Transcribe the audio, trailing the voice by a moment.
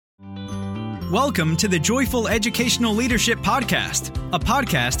Welcome to the Joyful Educational Leadership Podcast, a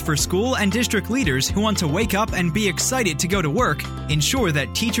podcast for school and district leaders who want to wake up and be excited to go to work, ensure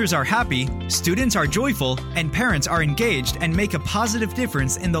that teachers are happy, students are joyful, and parents are engaged and make a positive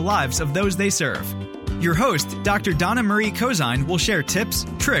difference in the lives of those they serve. Your host, Dr. Donna Marie Kozine, will share tips,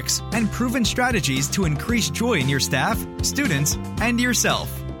 tricks, and proven strategies to increase joy in your staff, students, and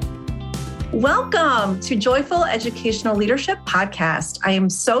yourself. Welcome to Joyful Educational Leadership Podcast. I am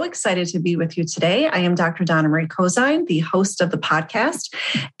so excited to be with you today. I am Dr. Donna Marie Kozine, the host of the podcast.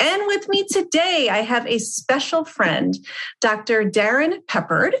 And with me today, I have a special friend, Dr. Darren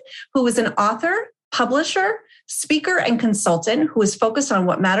Peppard, who is an author, publisher, speaker, and consultant who is focused on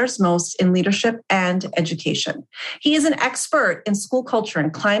what matters most in leadership and education. He is an expert in school culture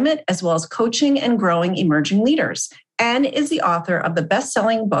and climate, as well as coaching and growing emerging leaders, and is the author of the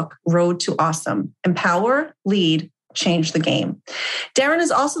best-selling book, Road to Awesome: Empower, Lead, Change the Game. Darren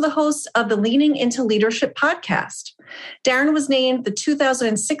is also the host of the Leaning into Leadership podcast. Darren was named the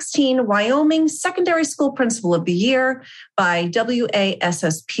 2016 Wyoming Secondary School Principal of the Year by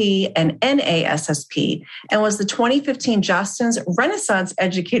WASSP and NASSP, and was the 2015 Jostens Renaissance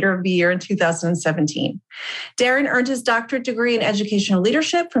Educator of the Year in 2017. Darren earned his doctorate degree in educational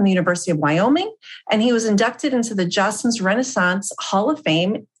leadership from the University of Wyoming, and he was inducted into the Jostens Renaissance Hall of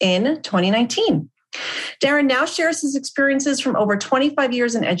Fame in 2019. Darren now shares his experiences from over 25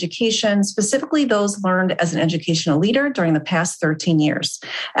 years in education, specifically those learned as an educational leader during the past 13 years.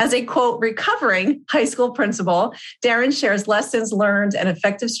 As a, quote, recovering high school principal, Darren shares lessons learned and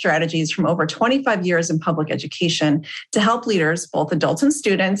effective strategies from over 25 years in public education to help leaders, both adults and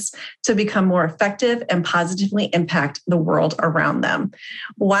students, to become more effective and positively impact the world around them.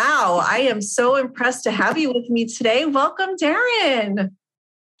 Wow, I am so impressed to have you with me today. Welcome, Darren.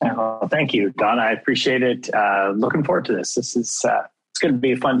 Oh, thank you, Donna. I appreciate it. Looking forward to this. This is it's going to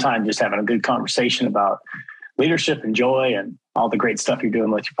be a fun time just having a good conversation about leadership and joy and all the great stuff you're doing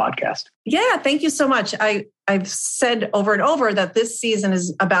with your podcast. Yeah, thank you so much. I've said over and over that this season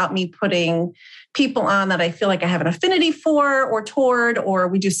is about me putting people on that I feel like I have an affinity for or toward, or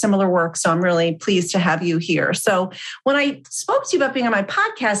we do similar work. So I'm really pleased to have you here. So when I spoke to you about being on my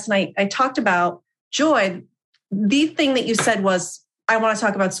podcast and I talked about joy, the thing that you said was, I want to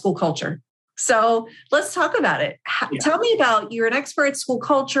talk about school culture. So let's talk about it. Yeah. Tell me about, you're an expert at school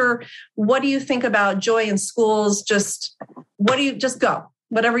culture. What do you think about joy in schools? Just go,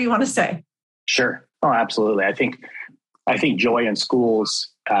 whatever you want to say. Sure. Oh, absolutely. I think joy in schools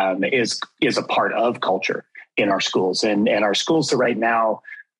is a part of culture in our schools, and our schools right now,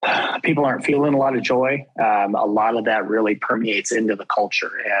 people aren't feeling a lot of joy. A lot of that really permeates into the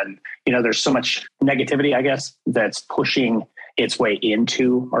culture. And, there's so much negativity, I guess, that's pushing its way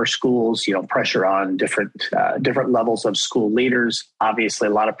into our schools, pressure on different levels of school leaders, obviously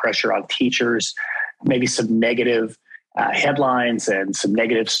a lot of pressure on teachers, maybe some negative headlines and some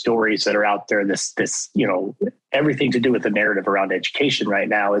negative stories that are out there. This, everything to do with the narrative around education right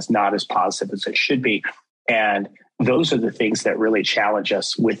now is not as positive as it should be. And those are the things that really challenge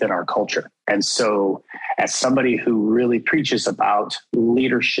us within our culture. And so as somebody who really preaches about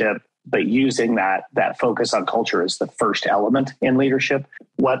leadership, but using that focus on culture as the first element in leadership,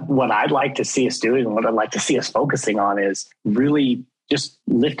 what I'd like to see us doing and what I'd like to see us focusing on is really just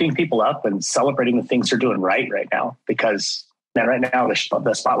lifting people up and celebrating the things they're doing right now. Because right now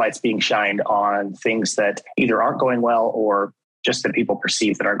the spotlight's being shined on things that either aren't going well or just that people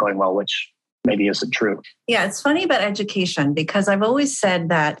perceive that aren't going well, which maybe isn't true. Yeah, it's funny about education because I've always said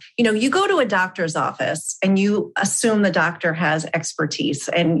that, you go to a doctor's office and you assume the doctor has expertise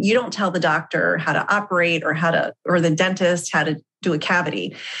and you don't tell the doctor how to operate or the dentist how to do a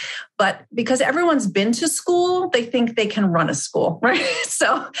cavity. But because everyone's been to school, they think they can run a school, right?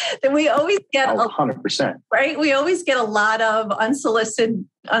 So then we always get 100%, right? We always get a lot of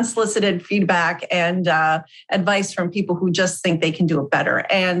unsolicited feedback and advice from people who just think they can do it better.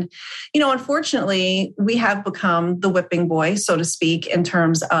 And, unfortunately, we have become the whipping boy, so to speak, in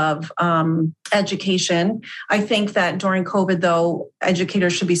terms of education. I think that during COVID, though,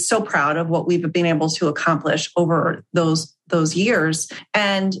 educators should be so proud of what we've been able to accomplish over those years.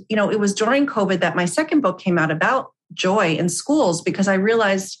 And, it was during COVID that my second book came out about joy in schools, because I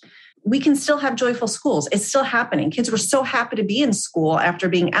realized we can still have joyful schools. It's still happening. Kids were so happy to be in school after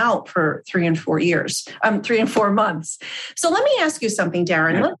being out for 3 and 4 months. So let me ask you something,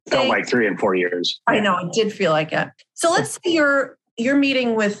 Darren. It felt like 3 and 4 years. I know, it did feel like it. So let's say you're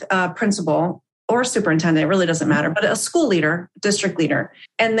meeting with a principal or superintendent, it really doesn't matter, but a school leader, district leader,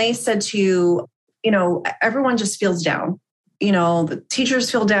 and they said to you, everyone just feels down. The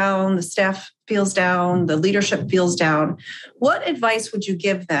teachers feel down, the staff feels down, the leadership feels down. What advice would you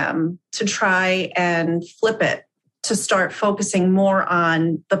give them to try and flip it, to start focusing more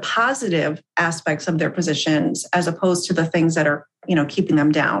on the positive aspects of their positions as opposed to the things that are, keeping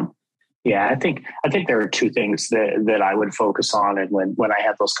them down? Yeah, I think there are two things that I would focus on, and when I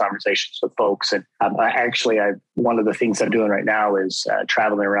have those conversations with folks, and one of the things I'm doing right now is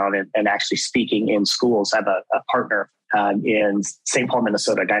traveling around and actually speaking in schools. I have a partner in St. Paul,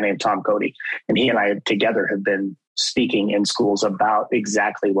 Minnesota, a guy named Tom Cody, and he and I together have been speaking in schools about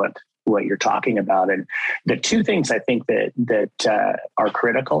exactly what you're talking about. And the two things I think that are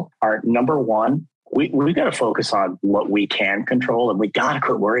critical are, number one, we got to focus on what we can control, and we got to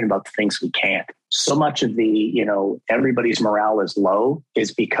quit worrying about the things we can't. So much of the, everybody's morale is low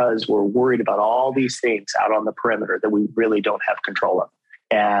is because we're worried about all these things out on the perimeter that we really don't have control of.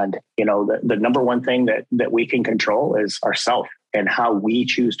 And, the number one thing that we can control is ourselves and how we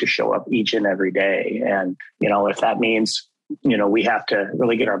choose to show up each and every day. And, if that means, we have to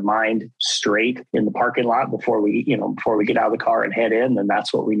really get our mind straight in the parking lot before we get out of the car and head in, then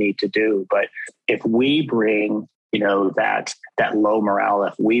that's what we need to do. But if we bring, that low morale,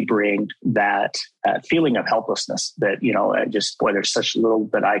 if we bring that feeling of helplessness that, there's such little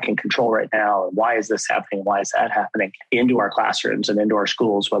that I can control right now, and why is this happening? Why is that happening, into our classrooms and into our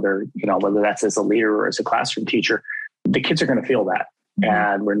schools, whether that's as a leader or as a classroom teacher, the kids are going to feel that. Mm-hmm.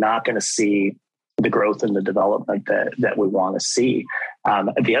 And we're not going to see the growth and the development that we want to see.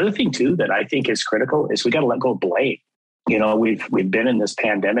 The other thing too that I think is critical is we got to let go of blame. We've been in this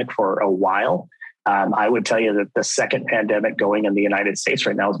pandemic for a while. I would tell you that the second pandemic going in the United States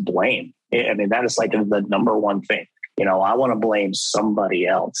right now is blame. I mean, that is like the number one thing. I want to blame somebody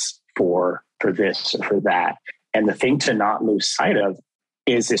else for this or for that. And the thing to not lose sight of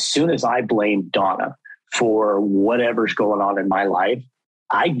is, as soon as I blame Donna for whatever's going on in my life,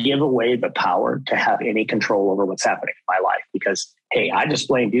 I give away the power to have any control over what's happening in my life, because, hey, I just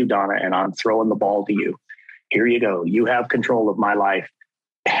blamed you, Donna, and I'm throwing the ball to you. Here you go. You have control of my life.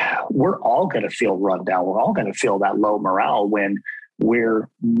 We're all going to feel run down. We're all going to feel that low morale when we're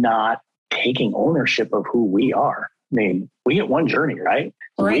not taking ownership of who we are. I mean, we get one journey, right?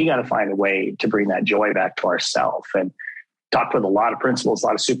 We got to find a way to bring that joy back to ourselves. And talked with a lot of principals, a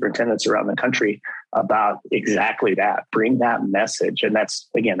lot of superintendents around the country about exactly that. Bring that message. And that's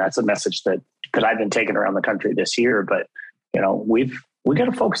a message that I've been taking around the country this year. But, we got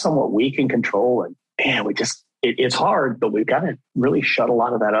to focus on what we can control. And man, it's hard, but we've got to really shut a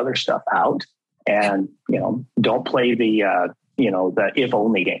lot of that other stuff out. And, don't play the if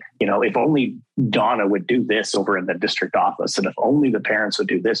only game. If only Donna would do this over in the district office, and if only the parents would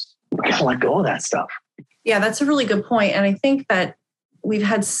do this, we got to let go of that stuff. Yeah, that's a really good point. And I think that we've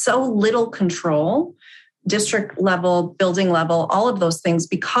had so little control, district level, building level, all of those things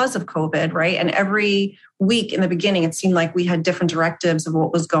because of COVID, right? And every week in the beginning, it seemed like we had different directives of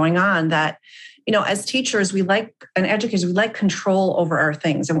what was going on, that, as teachers, and educators, we like control over our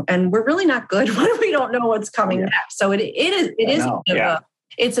things. And we're really not good when we don't know what's coming next. So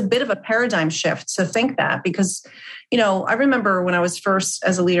it's a bit of a paradigm shift to think that, because, I remember when I was first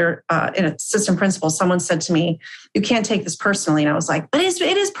as a leader, in an assistant principal, someone said to me, "You can't take this personally." And I was like, but it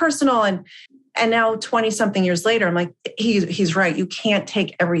is personal. And now 20 something years later, I'm like, he's right. You can't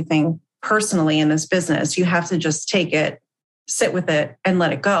take everything personally in this business. You have to just take it, sit with it, and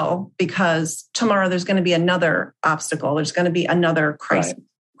let it go, because tomorrow there's going to be another obstacle. There's going to be another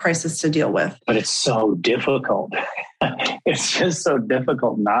crisis to deal with. But it's so difficult. It's just so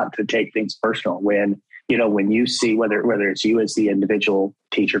difficult not to take things personal when you see whether it's you as the individual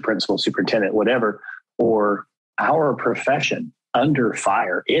teacher, principal, superintendent, whatever, or our profession under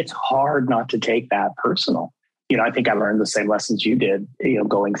fire. It's hard not to take that personal. I think I learned the same lessons you did,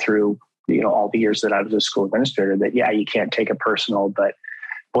 going through, all the years that I was a school administrator, that, you can't take it personal, but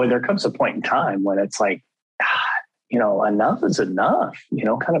boy, there comes a point in time when it's like, enough is enough,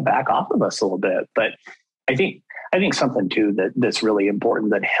 kind of back off of us a little bit. But I think something too that's really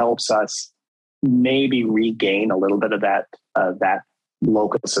important that helps us maybe regain a little bit of that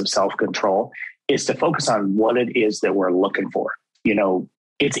locus of self-control is to focus on what it is that we're looking for.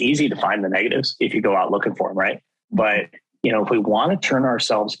 It's easy to find the negatives if you go out looking for them, right? But if we want to turn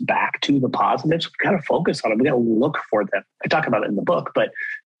ourselves back to the positives, we've got to focus on them. We got to look for them. I talk about it in the book, but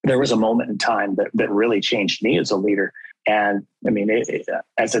there was a moment in time that really changed me as a leader. And I mean,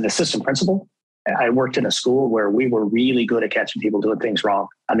 as an assistant principal, I worked in a school where we were really good at catching people doing things wrong.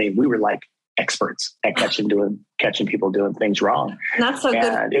 I mean, we were like experts at catching people doing things wrong. Not so good.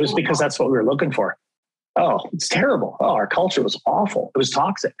 And it was because that's what we were looking for. Oh, it's terrible. Oh, our culture was awful. It was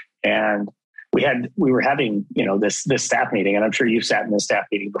toxic. And we were having, this staff meeting, and I'm sure you've sat in this staff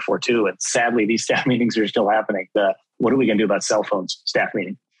meeting before too. And sadly, these staff meetings are still happening. What are we going to do about cell phones staff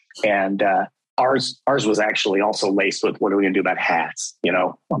meeting? And ours was actually also laced with, what are we going to do about hats?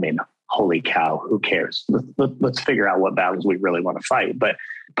 Holy cow, who cares? Let's figure out what battles we really want to fight. But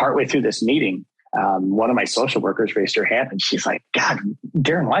partway through this meeting, one of my social workers raised her hand and she's like, God,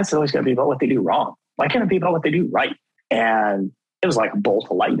 Darren, why is it always going to be about what they do wrong? Why can't it be about what they do right? And it was like a bolt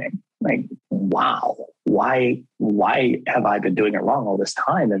of lightning. Like, wow, why have I been doing it wrong all this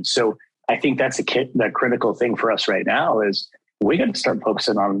time? And so I think that's the critical thing for us right now is we got to start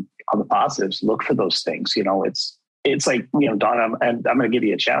focusing on the positives. Look for those things. It's like, Donna, and I'm going to give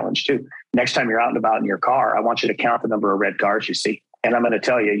you a challenge too. Next time you're out and about in your car, I want you to count the number of red cars you see. And I'm going to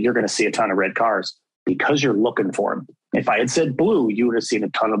tell you, you're going to see a ton of red cars because you're looking for them. If I had said blue, you would have seen a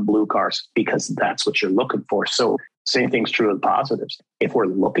ton of blue cars because that's what you're looking for. So same thing's true with positives. If we're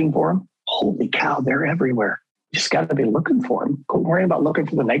looking for them, holy cow, they're everywhere. You just got to be looking for them. Don't worry about looking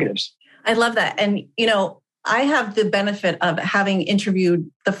for the negatives. I love that. And, I have the benefit of having interviewed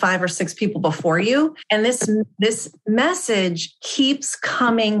the 5 or 6 people before you. And this message keeps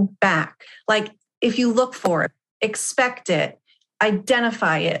coming back. Like if you look for it, expect it,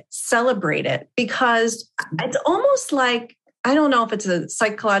 identify it, celebrate it, because it's almost like, I don't know if it's a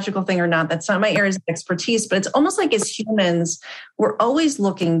psychological thing or not. That's not my area of expertise, but it's almost like as humans, we're always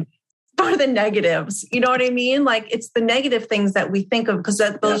looking for the negatives. You know what I mean? Like it's the negative things that we think of because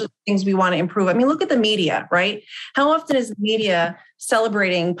those are the things we want to improve. I mean, look at the media, right? How often is the media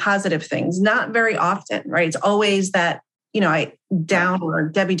celebrating positive things? Not very often, right? It's always that, Debbie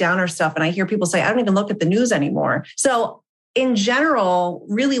Downer stuff. And I hear people say, I don't even look at the news anymore. So in general,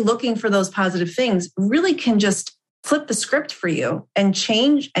 really looking for those positive things really can just flip the script for you and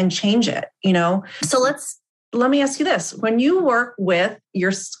change it, So let me ask you this. When you work with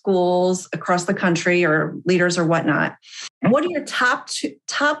your schools across the country or leaders or whatnot, what are your top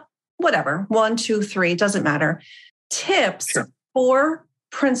 1, 2, 3, doesn't matter, tips for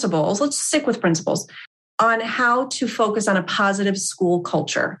principals? Let's stick with principals on how to focus on a positive school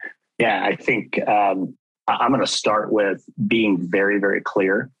culture. Yeah, I think I'm going to start with being very, very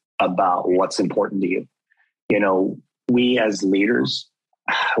clear about what's important to you. We as leaders,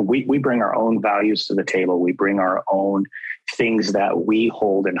 we bring our own values to the table. We bring our own things that we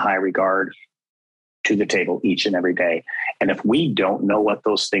hold in high regard to the table each and every day. And if we don't know what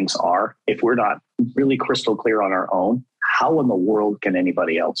those things are, if we're not really crystal clear on our own, how in the world can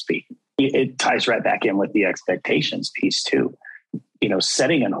anybody else be? It ties right back in with the expectations piece too.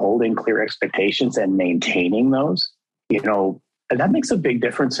 Setting and holding clear expectations and maintaining those, that makes a big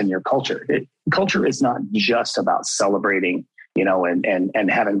difference in your culture. Culture is not just about celebrating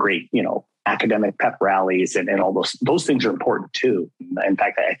and having great, academic pep rallies and all those things are important too. In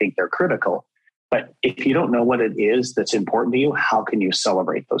fact, I think they're critical. But if you don't know what it is that's important to you, how can you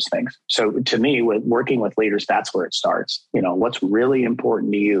celebrate those things? So to me, with working with leaders, that's where it starts. What's really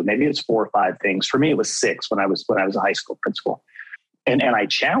important to you? Maybe it's 4 or 5 things. For me, it was 6 when I was a high school principal. And I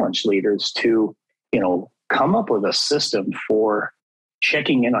challenged leaders to, come up with a system for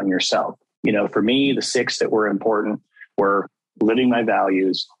checking in on yourself. For me, the 6 that were important were living my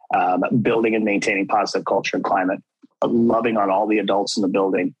values, building and maintaining positive culture and climate, loving on all the adults in the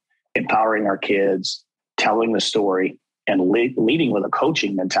building, empowering our kids, telling the story, and leading with a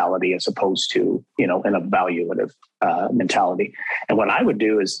coaching mentality as opposed to, an evaluative mentality. And what I would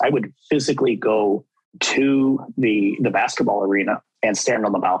do is I would physically go to the basketball arena and stand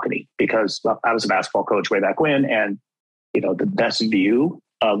on the balcony because I was a basketball coach way back when. And, the best view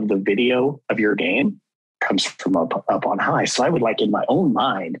of the video of your game comes from up on high. So I would in my own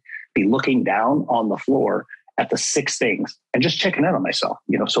mind be looking down on the floor at the 6 things and just checking in on myself,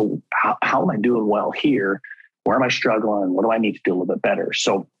 so how am I doing well here? Where am I struggling? What do I need to do a little bit better?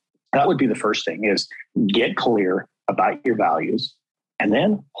 So that would be the first thing is get clear about your values and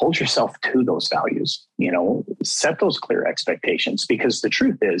then hold yourself to those values, set those clear expectations, because the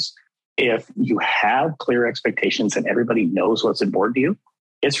truth is if you have clear expectations and everybody knows what's important to you,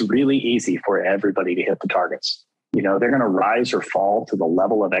 it's really easy for everybody to hit the targets. They're going to rise or fall to the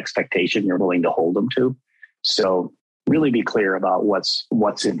level of expectation you're willing to hold them to. So really be clear about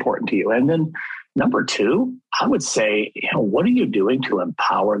what's important to you. And then number 2, I would say, what are you doing to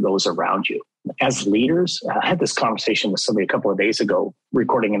empower those around you? As leaders, I had this conversation with somebody a couple of days ago,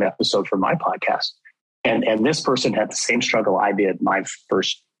 recording an episode for my podcast. And this person had the same struggle I did my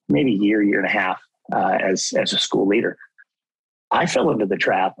first maybe year and a half as a school leader. I fell into the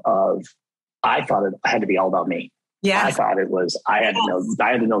trap of, I thought it had to be all about me. Yeah. I thought it was, I had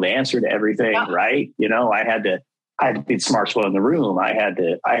to know the answer to everything, right? I had to I had to be the smartest one in the room. I had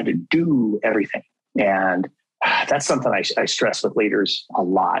to do everything. And that's something I stress with leaders a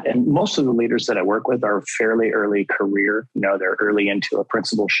lot. And most of the leaders that I work with are fairly early career. They're early into a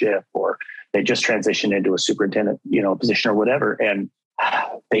principalship, or they just transitioned into a superintendent, position or whatever. And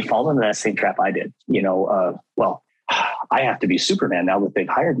they fall into that same trap I did. Well, I have to be Superman now that they've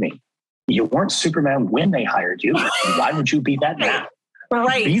hired me. You weren't Superman when they hired you. Why would you be that now?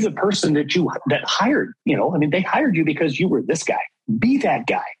 Right. Be the person that hired, they hired you because you were this guy. Be that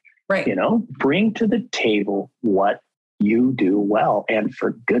guy. Right. Bring to the table what you do well. And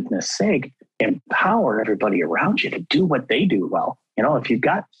for goodness sake, empower everybody around you to do what they do well. If you've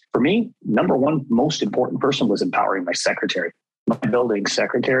got, for me, number one most important person was empowering my secretary. My building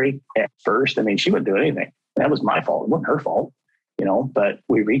secretary at first, she wouldn't do anything. That was my fault. It wasn't her fault, but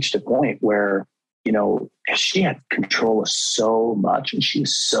we reached a point where, she had control of so much and she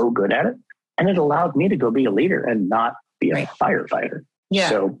was so good at it. And it allowed me to go be a leader and not be a firefighter. Yeah.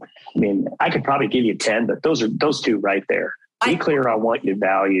 So, I could probably give you 10, but those two right there. Be clear on what you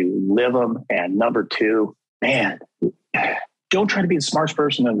value, live them. And number two, man, don't try to be the smartest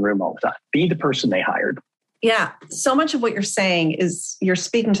person in the room all the time. Be the person they hired. Yeah. So much of what you're saying is you're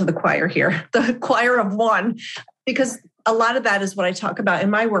speaking to the choir here, the choir of one, because a lot of that is what I talk about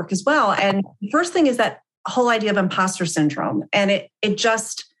in my work as well. And the first thing is that whole idea of imposter syndrome. And it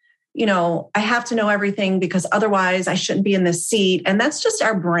just, I have to know everything because otherwise I shouldn't be in this seat. And that's just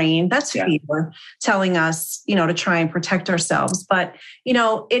our brain. That's fear telling us, to try and protect ourselves. But,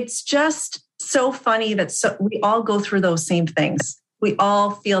 it's just so funny that we all go through those same things. We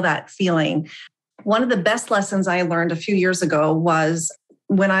all feel that feeling. One of the best lessons I learned a few years ago was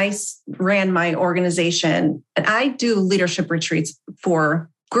when I ran my organization, and I do leadership retreats for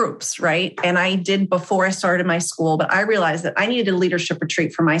groups, right? And I did before I started my school, but I realized that I needed a leadership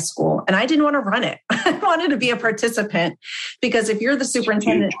retreat for my school and I didn't want to run it. I wanted to be a participant because if you're the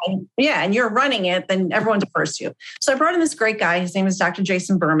superintendent and you're running it, then everyone defers to you. So I brought in this great guy. His name is Dr.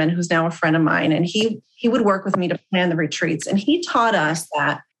 Jason Berman, who's now a friend of mine. And he would work with me to plan the retreats. And he taught us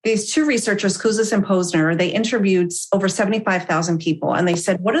that these two researchers, Kouzes and Posner, they interviewed over 75,000 people. And they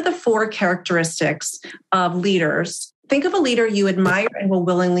said, what are the 4 characteristics of leaders? Think of a leader you admire and will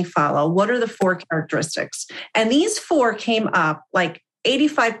willingly follow. What are the 4 characteristics? And these 4 came up, like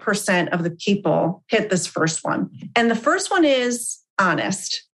 85% of the people hit this first one. And the first one is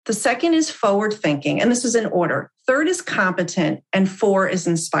honest. The second is forward thinking. And this is in order. Third is competent. And 4 is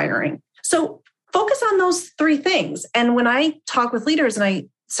inspiring. So focus on those 3 things. And when I talk with leaders, and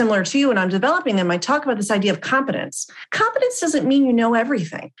similar to you, and I'm developing them, I talk about this idea of competence. Competence doesn't mean you know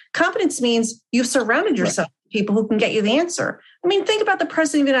everything. Competence means you've surrounded yourself with people who can get you the answer. Think about the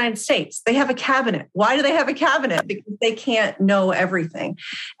President of the United States. They have a cabinet. Why do they have a cabinet? Because they can't know everything.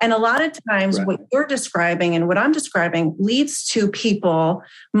 And a lot of times what you're describing and what I'm describing leads to people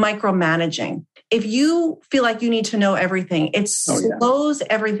micromanaging. If you feel like you need to know everything, it slows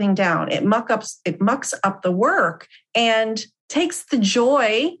everything down. It mucks up the work and takes the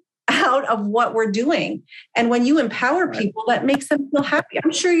joy out of what we're doing. And when you empower people, that makes them feel happy.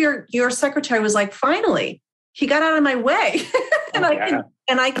 I'm sure your secretary was like, finally, he got out of my way and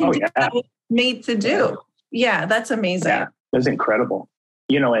I can do what I was made to do. Yeah, that's amazing. Yeah, that's incredible.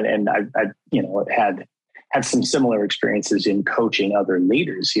 And I've had some similar experiences in coaching other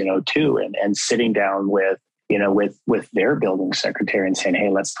leaders, too, and sitting down with their building secretary and saying, hey,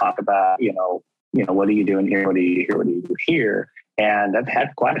 let's talk about, what are you doing here? What do you do here? And I've had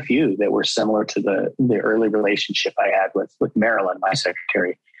quite a few that were similar to the early relationship I had with Marilyn, my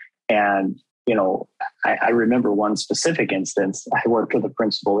secretary. And, I remember one specific instance. I worked with a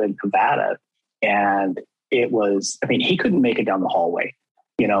principal in Nevada, and it was, he couldn't make it down the hallway,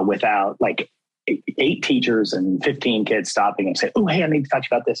 without like 8 teachers and 15 kids stopping and say, oh, hey, I need to talk to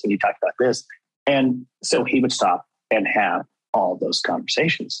you about this. And you talked about this. And so he would stop and have all those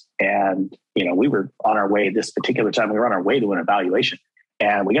conversations. And, we were on our way this particular time, we were on our way to an evaluation,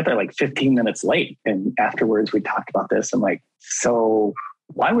 and we got there like 15 minutes late. And afterwards we talked about this. I'm like, so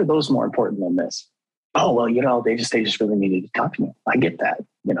why were those more important than this? Oh, well, they just really needed to talk to me. I get that.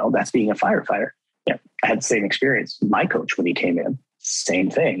 That's being a firefighter. Yeah. I had the same experience. My coach, when he came in, same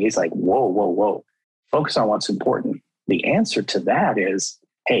thing. He's like, whoa. Focus on what's important. The answer to that is,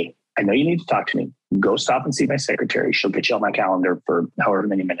 hey, I know you need to talk to me. Go stop and see my secretary. She'll get you on my calendar for however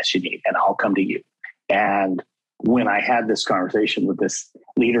many minutes you need, and I'll come to you. And when I had this conversation with this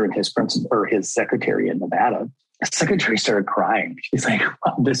leader and his principal or his secretary in Nevada, the secretary started crying. She's like,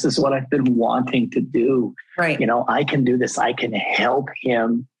 well, this is what I've been wanting to do. Right. I can do this. I can help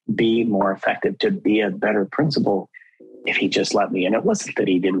him be more effective, to be a better principal. if he just let me in, it wasn't that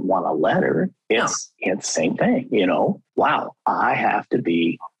he didn't want a letter. It's the same thing, wow, I have to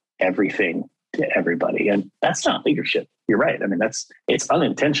be everything to everybody. And that's not leadership. You're right. I mean, it's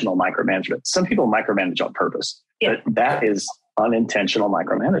unintentional micromanagement. Some people micromanage on purpose, but that is unintentional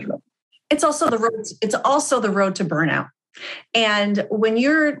micromanagement. It's also the road to burnout. And when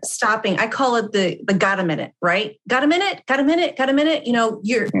you're stopping, I call it the got a minute, right? Got a minute.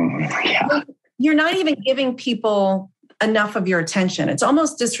 You're not even giving people enough of your attention. It's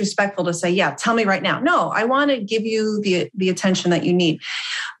almost disrespectful to say, yeah, tell me right now. No, I want to give you the attention that you need.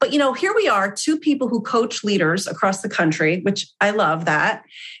 But, here we are, two people who coach leaders across the country, which I love that.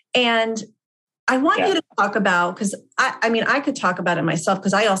 And I want you to talk about, because I could talk about it myself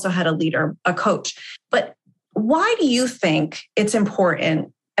because I also had a coach. But why do you think it's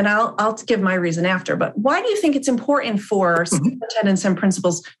important? And I'll give my reason after, but why do you think it's important for superintendents and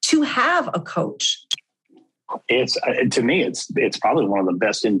principals to have a coach? To me, it's probably one of the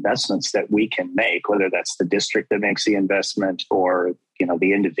best investments that we can make, whether that's the district that makes the investment or,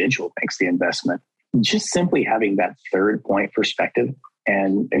 the individual makes the investment. Just simply having that third point perspective.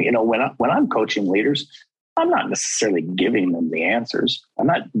 And when I'm coaching leaders, I'm not necessarily giving them the answers. I'm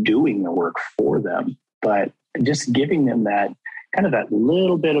not doing the work for them, but just giving them that kind of that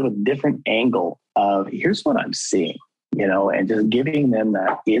little bit of a different angle of here's what I'm seeing, and just giving them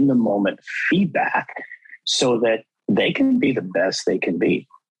that in the moment feedback so that they can be the best they can be.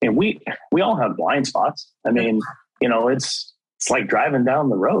 And we all have blind spots. I mean, it's like driving down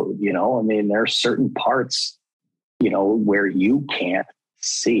the road, there are certain parts, where you can't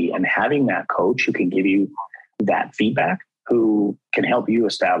see, and having that coach who can give you that feedback, who can help you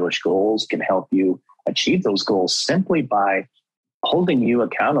establish goals, can help you achieve those goals simply by holding you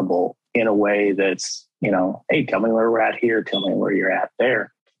accountable in a way that's, hey, tell me where we're at here. Tell me where you're at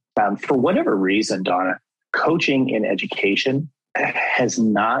there. For whatever reason, Donna, coaching in education has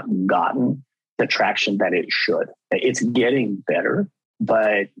not gotten the traction that it should. It's getting better,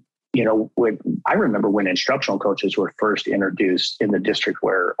 but I remember when instructional coaches were first introduced in the district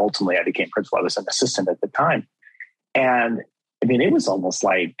where ultimately I became principal. I was an assistant at the time. And it was almost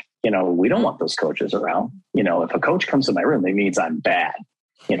like, we don't want those coaches around. If a coach comes to my room, it means I'm bad,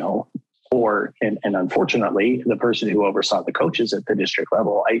 and unfortunately, the person who oversaw the coaches at the district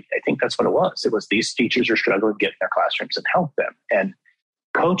level, I think that's what it was. It was these teachers are struggling to get in their classrooms and help them. And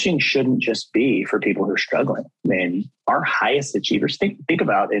coaching shouldn't just be for people who are struggling. Our highest achievers, think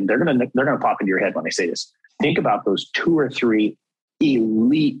about, and they're gonna pop into your head when I say this. Think about those 2 or 3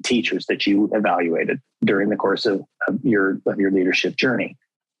 elite teachers that you evaluated during the course of your leadership journey.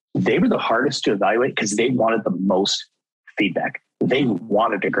 They were the hardest to evaluate because they wanted the most feedback. They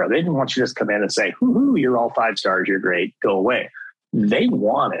wanted to grow. They didn't want you to just come in and say, "Hoo-hoo, you're all 5 stars, you're great, go away." They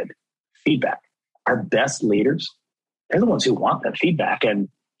wanted feedback. Our best leaders, they're the ones who want that feedback. And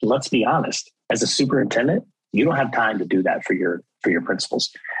let's be honest, as a superintendent, you don't have time to do that for your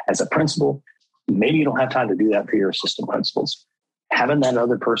principals. As a principal, maybe you don't have time to do that for your assistant principals. Having that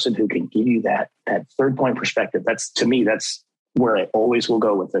other person who can give you that third point perspective, that's where I always will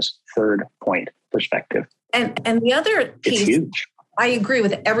go with this third point perspective. And the other piece, it's huge. I agree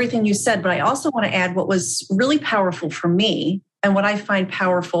with everything you said, but I also want to add what was really powerful for me and what I find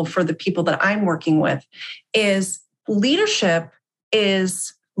powerful for the people that I'm working with is leadership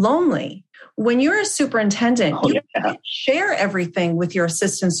is lonely. When you're a superintendent, you can't share everything with your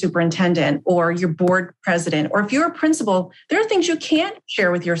assistant superintendent or your board president. Or if you're a principal, there are things you can't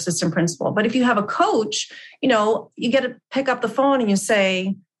share with your assistant principal. But if you have a coach, you get to pick up the phone and you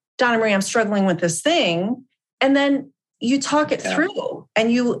say, Donna Marie, I'm struggling with this thing. And then you talk it through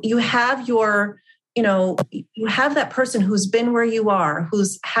and you have you have that person who's been where you are,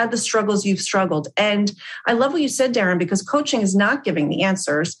 who's had the struggles you've struggled. And I love what you said, Darren, because coaching is not giving the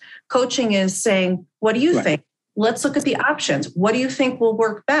answers. Coaching is saying, what do you think? Let's look at the options. What do you think will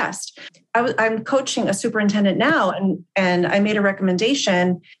work best? I'm coaching a superintendent now, and I made a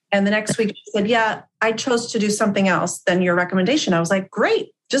recommendation. And the next week she said, yeah, I chose to do something else than your recommendation. I was like, great,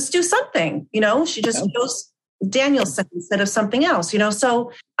 just do something. She just chose Danielson instead of something else,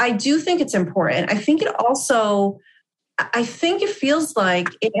 So I do think it's important. I think it feels like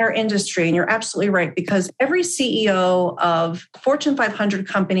in our industry, and you're absolutely right, because every CEO of Fortune 500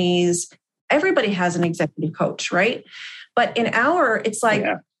 companies, everybody has an executive coach, right? But in it's like,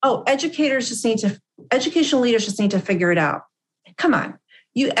 educational leaders just need to figure it out. Come on.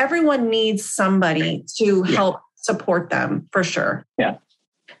 Everyone needs somebody to help support them for sure. Yeah.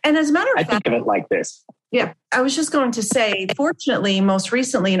 And as a matter of fact, I think of it like this. Yeah, I was just going to say, fortunately, most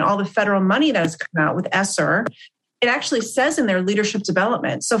recently in all the federal money that has come out with ESSER, it actually says in their leadership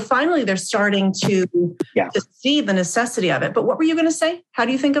development. So finally, they're starting to see the necessity of it. But what were you going to say? How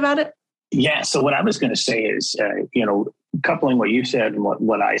do you think about it? Yeah. So what I was going to say is, coupling what you said and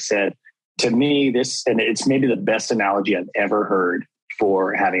what I said, to me, and it's maybe the best analogy I've ever heard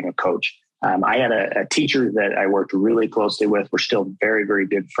for having a coach. I had a teacher that I worked really closely with. We're still very, very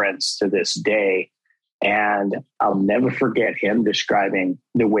good friends to this day. And I'll never forget him describing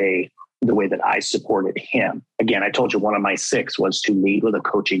the way that I supported him. Again, I told you one of my 6 was to lead with a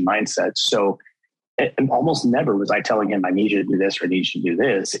coaching mindset. So almost never was I telling him, I need you to do this or I need you to do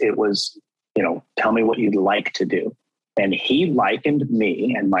this. It was, tell me what you'd like to do. And he likened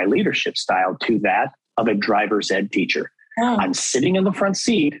me and my leadership style to that of a driver's ed teacher. Oh. I'm sitting in the front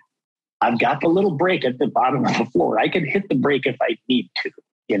seat. I've got the little brake at the bottom of the floor. I can hit the brake if I need to.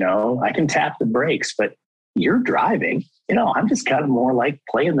 I can tap the brakes, but you're driving. I'm just kind of more like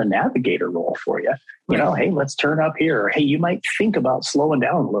playing the navigator role for you. Hey, let's turn up here. Or, hey, you might think about slowing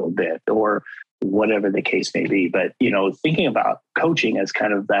down a little bit or whatever the case may be. But, thinking about coaching as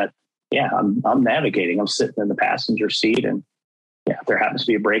kind of that, I'm navigating. I'm sitting in the passenger seat and if there happens to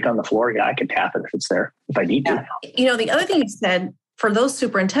be a brake on the floor, I can tap it if it's there, if I need to. The other thing you said, for those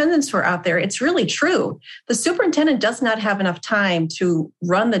superintendents who are out there, it's really true. The superintendent does not have enough time to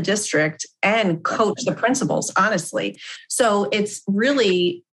run the district and coach the principals, honestly. So it's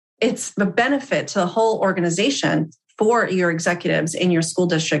the benefit to the whole organization for your executives in your school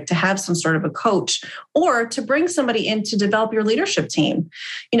district to have some sort of a coach or to bring somebody in to develop your leadership team,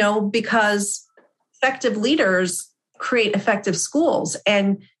 because effective leaders create effective schools.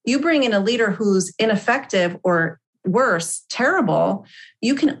 And you bring in a leader who's ineffective or worse, terrible,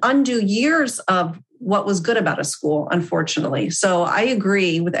 you can undo years of what was good about a school, unfortunately. So I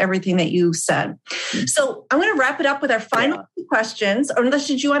agree with everything that you said. So I'm going to wrap it up with our final 2 questions. Unless,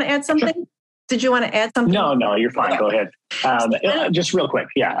 did you want to add something? Sure. Did you want to add something? No, you're fine. Go ahead. Just real quick.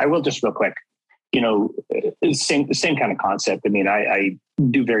 Yeah, I will just real quick. The same kind of concept. I mean, I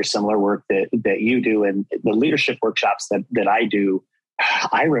do very similar work that you do, and the leadership workshops that I do,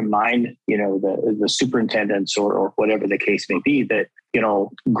 I remind, the superintendents or whatever the case may be that,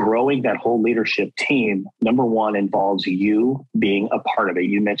 growing that whole leadership team, number one, involves you being a part of it.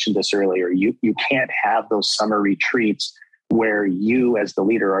 You mentioned this earlier. You can't have those summer retreats where you as the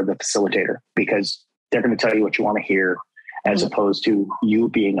leader are the facilitator because they're going to tell you what you want to hear as opposed to you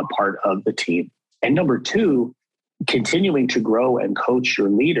being a part of the team. And number two, continuing to grow and coach your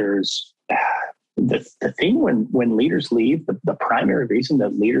leaders. The thing when leaders leave, the primary reason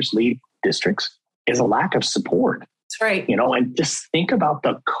that leaders leave districts is a lack of support. That's right. And just think about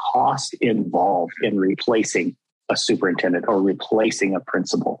the cost involved in replacing a superintendent or replacing a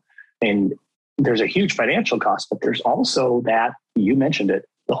principal. And there's a huge financial cost, but there's also that, you mentioned it,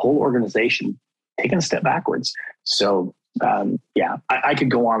 the whole organization taking a step backwards. So I could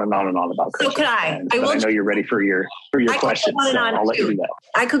go on and on and on about coaching. So could I. I know you're ready for your question. So I'll let you do that.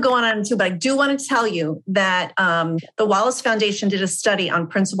 I could go on too, but I do want to tell you that the Wallace Foundation did a study on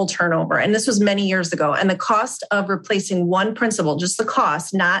principal turnover, and this was many years ago. And the cost of replacing one principal, just the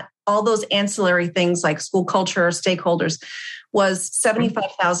cost, not all those ancillary things like school culture or stakeholders, was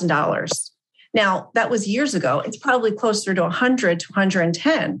 $75,000. Now, that was years ago. It's probably closer to 100 to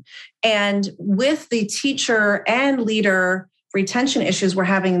 110. And with the teacher and leader retention issues we're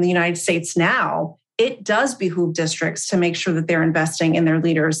having in the United States now, it does behoove districts to make sure that they're investing in their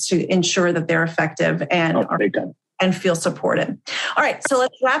leaders to ensure that they're effective and feel supported. All right, so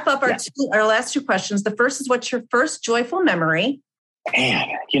let's wrap up our last 2 questions. The first is, what's your first joyful memory? Man,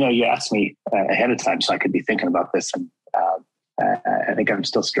 you asked me ahead of time, so I could be thinking about this, and I think I'm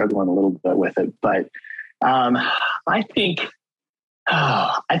still struggling a little bit with it. But I think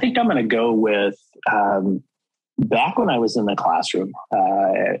I'm going to go with back when I was in the classroom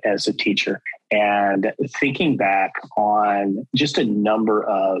as a teacher, and thinking back on just a number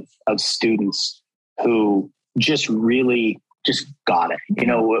of students who just really just got it.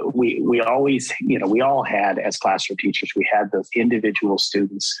 We always, we all had, as classroom teachers, we had those individual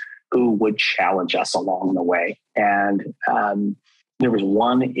students who would challenge us along the way. And there was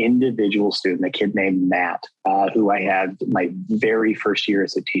one individual student, a kid named Matt, who I had my very first year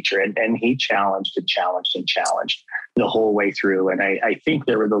as a teacher. And he challenged and challenged and challenged the whole way through. And I think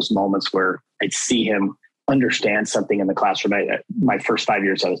there were those moments where I'd see him understand something in the classroom. My first 5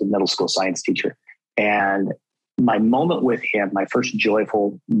 years, I was a middle school science teacher. And my moment with him, my first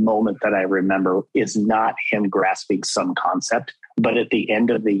joyful moment that I remember, is not him grasping some concept, but at the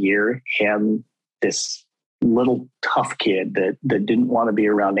end of the year, this little tough kid that didn't want to be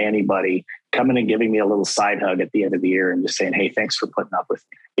around anybody coming and giving me a little side hug at the end of the year and just saying, hey, thanks for putting up with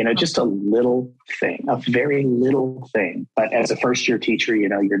me. Just a little thing, a very little thing. But as a first year teacher,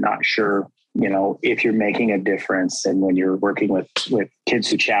 you're not sure, if you're making a difference. And when you're working with kids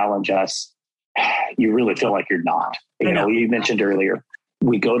who challenge us, you really feel like you're not. You mentioned earlier,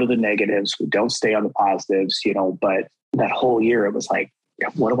 we go to the negatives, we don't stay on the positives, but that whole year it was like,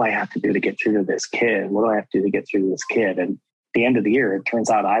 what do I have to do to get through to this kid? What do I have to do to get through to this kid? And at the end of the year, it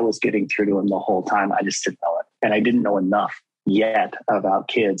turns out I was getting through to him the whole time. I just didn't know it. And I didn't know enough yet about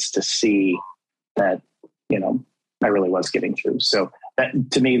kids to see that, I really was getting through. So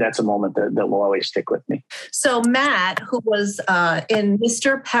that, to me, that's a moment that will always stick with me. So Matt, who was in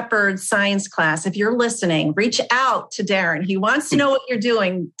Mr. Peppard's science class, if you're listening, reach out to Darren. He wants to know what you're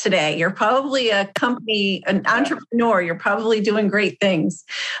doing today. You're probably an entrepreneur. You're probably doing great things.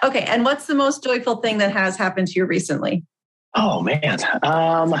 Okay. And what's the most joyful thing that has happened to you recently? Oh, man.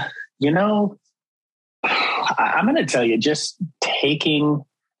 I'm going to tell you, just taking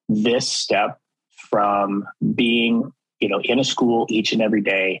this step from being, in a school each and every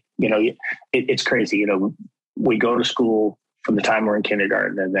day, it's crazy. We go to school from the time we're in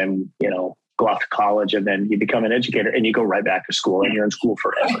kindergarten and then, go off to college and then you become an educator and you go right back to school and you're in school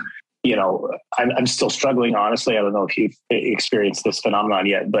forever. I'm still struggling, honestly. I don't know if you've experienced this phenomenon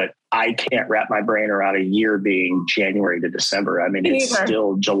yet, but I can't wrap my brain around a year being January to December. I mean, it's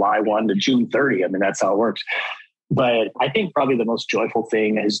still July 1 to June 30. I mean, that's how it works. But I think probably the most joyful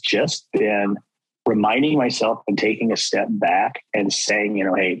thing has just been reminding myself and taking a step back and saying,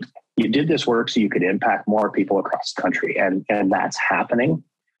 hey, you did this work so you could impact more people across the country. And that's happening.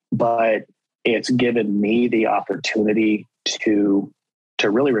 But it's given me the opportunity to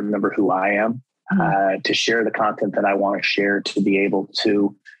really remember who I am, to share the content that I want to share, to be able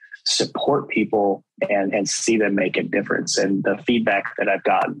to support people and see them make a difference. And the feedback that I've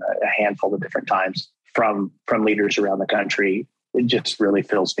gotten a handful of different times from leaders around the country, it just really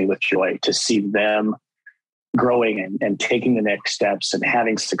fills me with joy to see them growing and taking the next steps and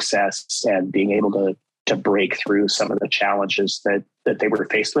having success and being able to break through some of the challenges that they were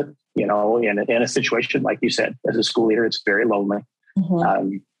faced with, in a situation, like you said, as a school leader, it's very lonely.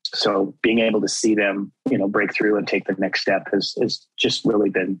 Mm-hmm. So being able to see them, break through and take the next step has just really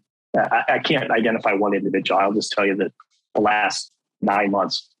been, I can't identify one individual. I'll just tell you that the last 9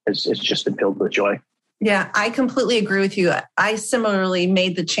 months has just been filled with joy. Yeah, I completely agree with you. I similarly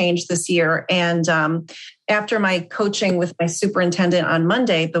made the change this year. And after my coaching with my superintendent on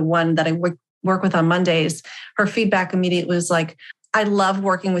Monday, the one that I work with on Mondays, her feedback immediately was like, I love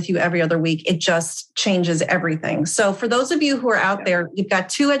working with you every other week. It just changes everything. So for those of you who are out there, you've got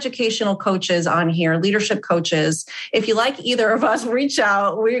 2 educational coaches on here, leadership coaches. If you like either of us, reach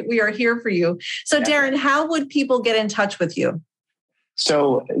out. We are here for you. So Darren, how would people get in touch with you?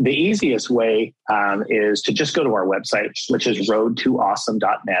 So the easiest way is to just go to our website, which is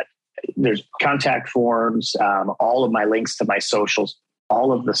roadtoawesome.net. There's contact forms, all of my links to my socials,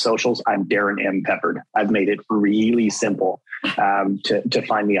 all of the socials. I'm Darren M. Peppard. I've made it really simple to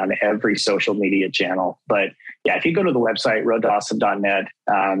find me on every social media channel. But yeah, if you go to the website, roadtoawesome.net,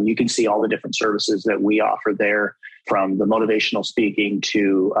 you can see all the different services that we offer there, from the motivational speaking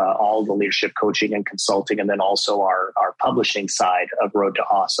to all the leadership coaching and consulting, and then also our publishing side of Road to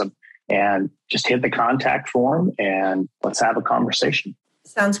Awesome. And just hit the contact form and let's have a conversation.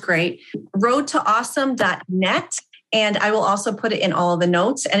 Sounds great. roadtoawesome.net. And I will also put it in all of the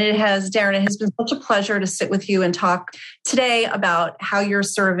notes. And Darren, it has been such a pleasure to sit with you and talk today about how you're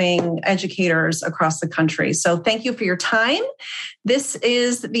serving educators across the country. So thank you for your time. This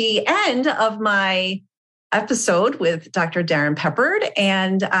is the end of my episode with Dr. Darren Peppard,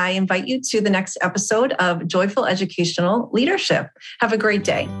 and I invite you to the next episode of Joyful Educational Leadership. Have a great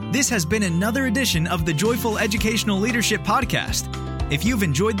day. This has been another edition of the Joyful Educational Leadership Podcast. If you've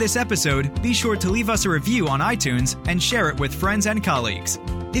enjoyed this episode, be sure to leave us a review on iTunes and share it with friends and colleagues.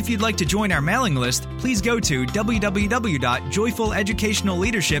 If you'd like to join our mailing list, please go to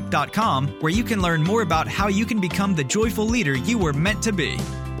www.joyfuleducationalleadership.com, where you can learn more about how you can become the joyful leader you were meant to be.